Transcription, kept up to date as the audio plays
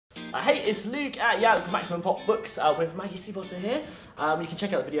Hey, it's Luke at for Maximum Pop Books with Maggie Stiefvater here. You can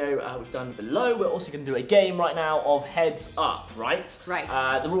check out the video we've done below. We're also going to do a game right now of Heads Up, right? Right.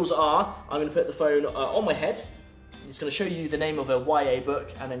 The rules are, I'm going to put the phone on my head. It's going to show you the name of a YA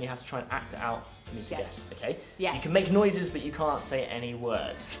book, and then you have to try and act it out for me to guess, okay? Yes. You can make noises, but you can't say any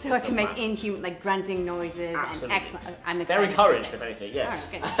words. So I can make inhuman, like grunting noises. Absolutely. And excellent. I'm excited. They're encouraged, if anything, yeah.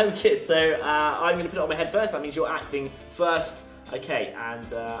 All right, Okay, so I'm going to put it on my head first. That means you're acting first. Okay,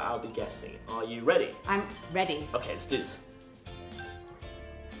 and I'll be guessing. Are you ready? I'm ready. Okay, let's do this.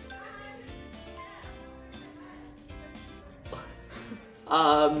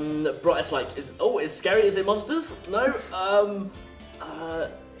 It's like, it's scary. Is it monsters? No.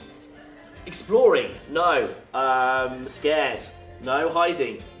 Exploring? No. Scared? No.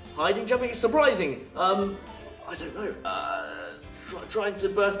 Hiding? Hiding, jumping, surprising? I don't know. Trying to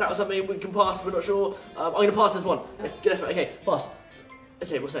burst out of something we can pass if we're not sure. I'm going to pass this one. Good effort. Okay, pass.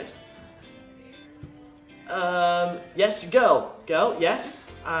 Okay, what's next? Yes, girl. Girl, yes.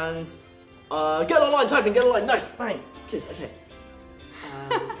 And girl online, typing, girl online. Nice, bang. Good, okay.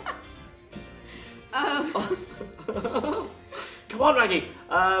 Come on, Maggie.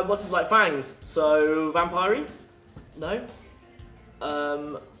 What's this like? Fangs. So vampire-y? No.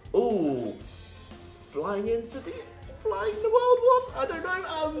 Ooh. Flying in the world. What? I don't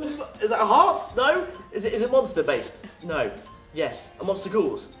know. Is that a heart? No. Is it monster based? No. Yes. A monster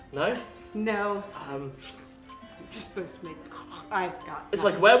calls? No. No. It's supposed to make. I've got. It's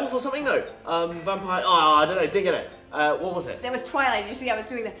like werewolf or something? No. Vampire. Oh, I don't know. Didn't get it. What was it? That was Twilight. You see, I was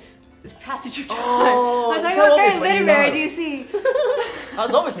doing this passage of time. Oh, I was like, so what very literary do you see? That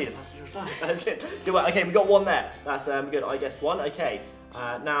was obviously the passage of time. That's good. Good work. Okay, we got one there. That's good. I guessed one. Okay.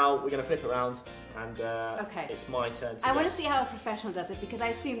 Now we're going to flip it around, and it's my turn to I want to see how a professional does it, because I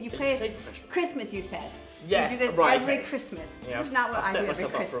assume you play Christmas, you said. Yes, you do this every Christmas. Yeah, this is not what I do every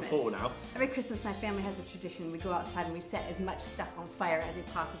Christmas. For a fall now. Every Christmas my family has a tradition. We go outside and we set as much stuff on fire as we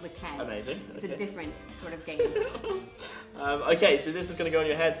possibly can. Amazing. It's a different sort of game. Okay, so this is going to go on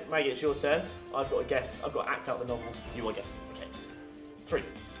your head. Maggie, it's your turn. I've got to guess. I've got to act out the novels. You are guessing. Okay. 3,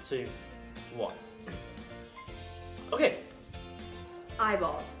 2, 1. Okay.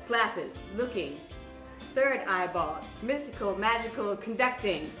 Eyeball, glasses, looking, third eyeball, mystical, magical,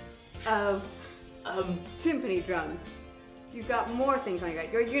 conducting of timpani drums. You've got more things on your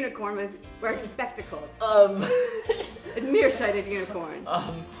head. You're a unicorn wearing spectacles. A nearsighted unicorn.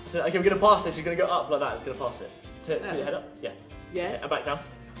 Okay, we're gonna pass this. You're gonna go up like that. It's gonna pass it. To your head up. Yeah. Yes. Okay, and back down.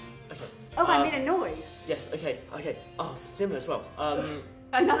 Okay. Oh, I made a noise. Yes. Okay. Okay. Oh, it's similar as well.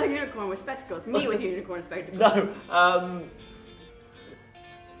 Another unicorn with spectacles. Me with unicorn spectacles. No.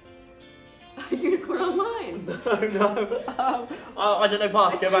 Unicorn online. No. I don't know.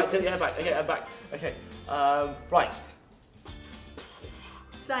 Pass. Go back. Take your head back. Okay, head back. Okay. Right.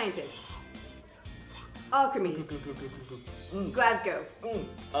 Scientists. Alchemy. Glasgow.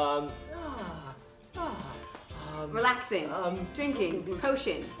 Relaxing. Drinking.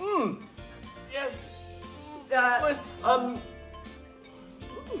 Potion. Yes. Nice.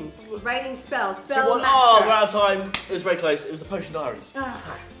 Writing spells. Oh, we're out of time. It was very close. It was the Potion Diaries.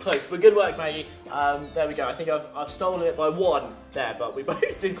 Close, but good work, Maggie. There we go. I think I've stolen it by 1 there, but we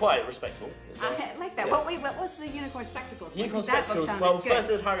both did quite respectable. I like that. Yeah. What was the unicorn spectacles? Unicorn spectacles. Well, first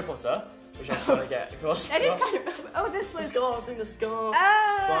it was Harry Potter, which I was trying to get across. That is kind of. Oh, this was. The scarf. I was doing the scarf.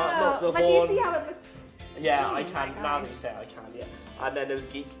 Oh, but do you see how it looks? Yeah, I can. Now that you say it, I can. Yeah. And then there was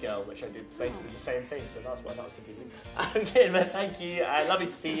Geek Girl, which I did basically the same thing, so that's why that was confusing. Okay, man, thank you. Lovely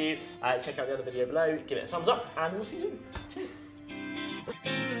to see you. Check out the other video below. Give it a thumbs up, and we'll see you soon. Cheers.